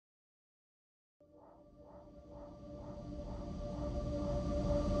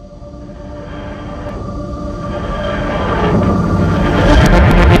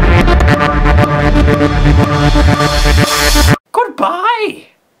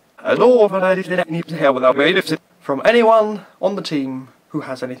Hello, from anyone on the team who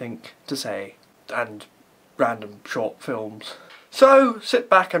has anything to say, and random short films. So, sit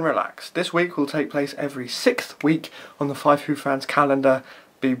back and relax. This week will take place every 6th week on the FW5 fans calendar.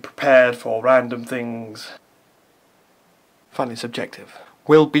 Be prepared for random things. Funny subjective.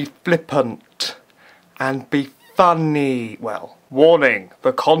 Will be flippant and be funny. Well, warning,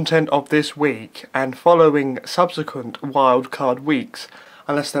 the content of this week and following subsequent wildcard weeks,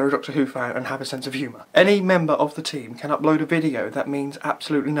 unless they're a Doctor Who fan and have a sense of humour. Any member of the team can upload a video that means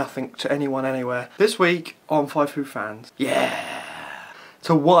absolutely nothing to anyone anywhere. This week on FW5 fans, yeah, it's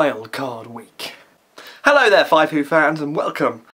a wildcard week. Hello there FW5 fans and welcome